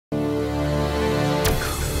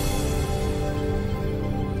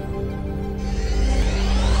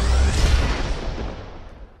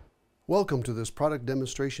Welcome to this product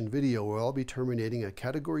demonstration video where I'll be terminating a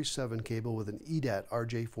Category 7 cable with an E-DAT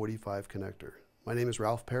RJ45 connector. My name is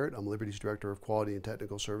Ralph Parrett. I'm Liberty's Director of Quality and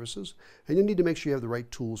Technical Services, and you'll need to make sure you have the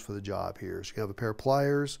right tools for the job here. So you have a pair of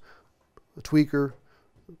pliers, a tweaker,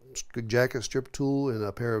 a jacket strip tool, and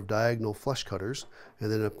a pair of diagonal flush cutters,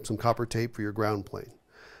 and then some copper tape for your ground plane.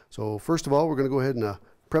 So first of all, we're going to go ahead and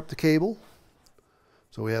prep the cable.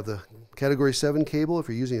 So we have the Category 7 cable. If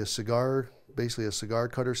you're using a cigar, basically a cigar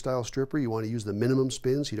cutter style stripper, you want to use the minimum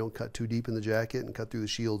spin so you don't cut too deep in the jacket and cut through the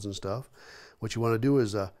shields and stuff. What you want to do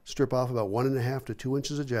is strip off about 1.5 to 2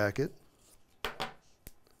 inches of jacket.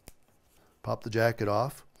 Pop the jacket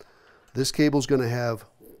off. This cable is going to have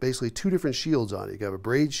basically two different shields on it. You have a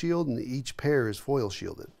braid shield and each pair is foil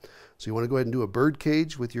shielded. So you want to go ahead and do a bird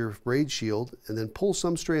cage with your braid shield and then pull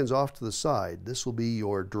some strands off to the side. This will be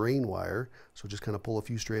your drain wire. So just kind of pull a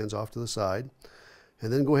few strands off to the side.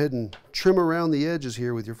 And then go ahead and trim around the edges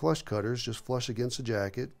here with your flush cutters. Just flush against the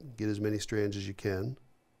jacket. Get as many strands as you can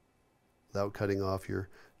without cutting off your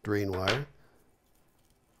drain wire.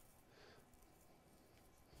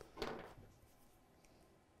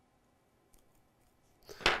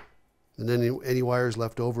 And then any wires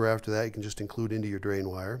left over after that, you can just include into your drain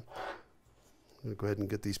wire. I'm going to go ahead and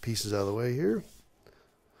get these pieces out of the way here.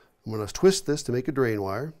 I'm going to twist this to make a drain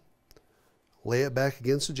wire. Lay it back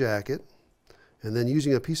against the jacket. And then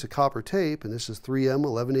using a piece of copper tape, and this is 3M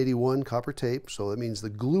 1181 copper tape, so that means the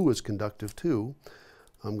glue is conductive too.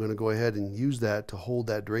 I'm going to go ahead and use that to hold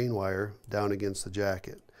that drain wire down against the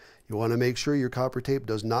jacket. You want to make sure your copper tape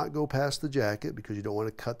does not go past the jacket because you don't want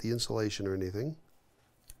to cut the insulation or anything.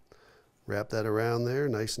 Wrap that around there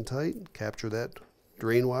nice and tight. Capture that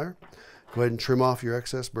drain wire. Go ahead and trim off your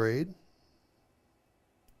excess braid.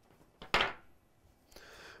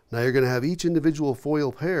 Now you're going to have each individual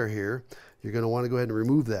foil pair here. You're going to want to go ahead and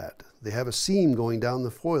remove that. They have a seam going down the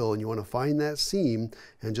foil and you want to find that seam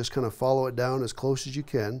and just kind of follow it down as close as you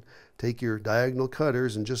can. Take your diagonal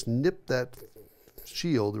cutters and just nip that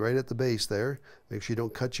shield right at the base there. Make sure you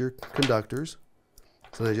don't cut your conductors.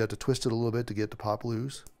 Sometimes you have to twist it a little bit to get it to pop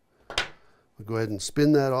loose. Go ahead and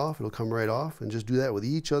spin that off. It'll come right off, and just do that with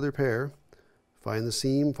each other pair. Find the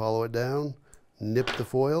seam, follow it down, nip the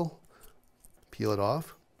foil, peel it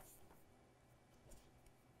off.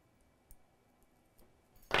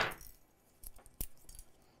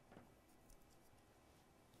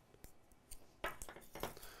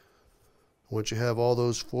 Once you have all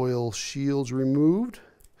those foil shields removed,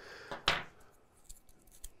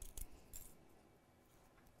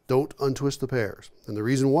 don't untwist the pairs. And the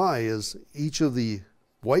reason why is each of the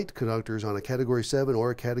white conductors on a Category 7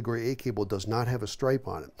 or a Category 8 cable does not have a stripe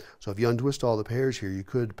on it. So if you untwist all the pairs here, you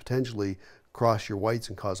could potentially cross your whites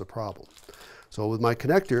and cause a problem. So with my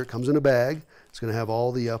connector, it comes in a bag. It's going to have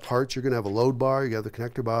all the parts. You're going to have a load bar, you have the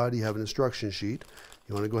connector body, you have an instruction sheet.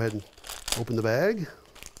 You want to go ahead and open the bag.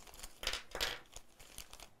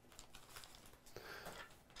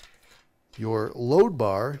 Your load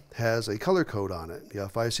bar has a color code on it. You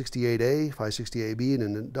have 568A, 568B, and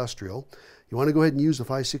an industrial. You want to go ahead and use the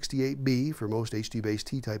 568B for most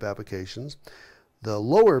HDBaseT type applications. The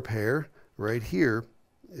lower pair right here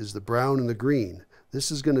is the brown and the green. This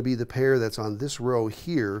is going to be the pair that's on this row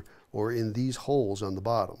here or in these holes on the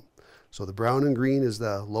bottom. So the brown and green is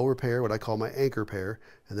the lower pair, what I call my anchor pair,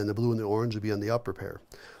 and then the blue and the orange will be on the upper pair.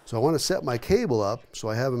 So I want to set my cable up so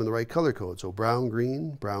I have them in the right color code. So brown,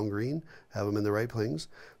 green, have them in the right things.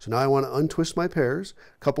 So now I want to untwist my pairs.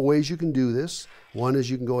 A couple ways you can do this. One is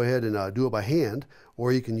you can go ahead and do it by hand,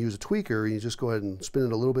 or you can use a tweaker and you just go ahead and spin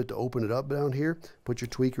it a little bit to open it up down here. Put your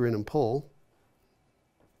tweaker in and pull.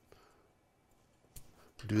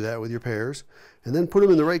 Do that with your pairs. And then put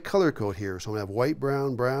them in the right color code here. So I'm going to have white,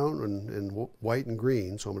 brown, and white and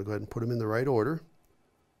green. So I'm going to go ahead and put them in the right order.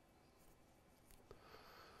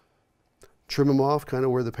 Trim them off kind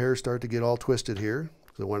of where the pairs start to get all twisted here,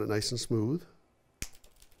 because I want it nice and smooth.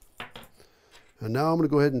 And now I'm going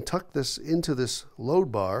to go ahead and tuck this into this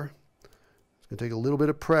load bar. It's going to take a little bit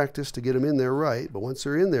of practice to get them in there right, but once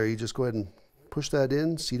they're in there, you just go ahead and push that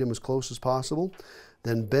in, seat them as close as possible.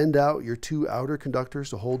 Then bend out your two outer conductors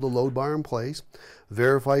to hold the load bar in place.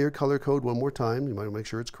 Verify your color code one more time. You might make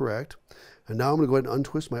sure it's correct. And now I'm going to go ahead and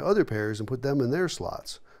untwist my other pairs and put them in their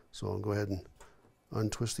slots. So I'll go ahead and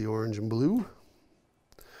untwist the orange and blue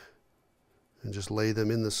and just lay them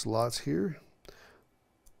in the slots here.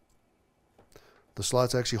 The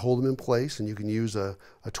slots actually hold them in place, and you can use a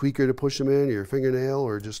tweaker to push them in, your fingernail,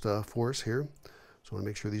 or just force here. So I want to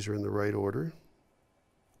make sure these are in the right order.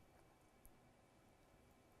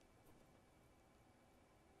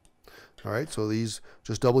 All right, so these,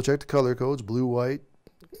 just double check the color codes, blue, white,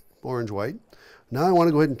 orange-white. Now I want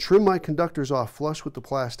to go ahead and trim my conductors off flush with the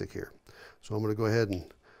plastic here. So I'm going to go ahead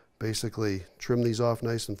and basically trim these off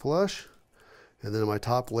nice and flush. And then in my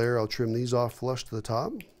top layer, I'll trim these off flush to the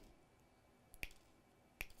top.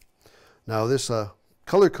 Now this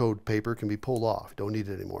color code paper can be pulled off. Don't need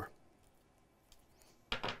it anymore.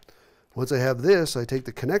 Once I have this, I take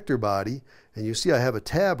the connector body, and you see I have a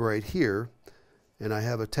tab right here, and I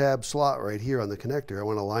have a tab slot right here on the connector. I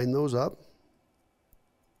want to line those up,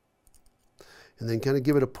 and then kind of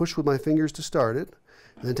give it a push with my fingers to start it,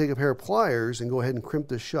 and then take a pair of pliers and go ahead and crimp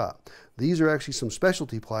this shut. These are actually some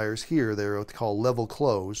specialty pliers here. They're what they call level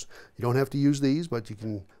close. You don't have to use these, but you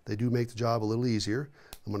can. They do make the job a little easier.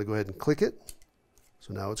 I'm going to go ahead and click it.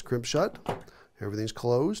 So now it's crimped shut. Everything's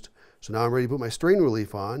closed. So now I'm ready to put my strain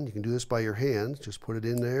relief on. You can do this by your hand. Just put it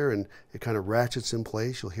in there and it kind of ratchets in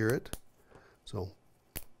place. You'll hear it. So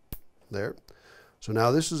there. So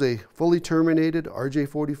now this is a fully terminated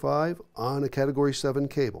RJ45 on a Category 7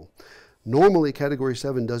 cable. Normally Category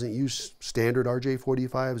 7 doesn't use standard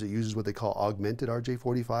RJ45s. It uses what they call augmented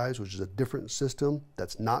RJ45s, which is a different system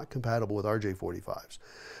that's not compatible with RJ45s.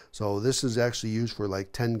 So this is actually used for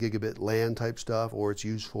like 10 gigabit LAN type stuff, or it's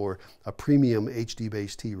used for a premium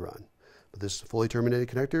HDBaseT run. But this is a fully terminated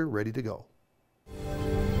connector, ready to go.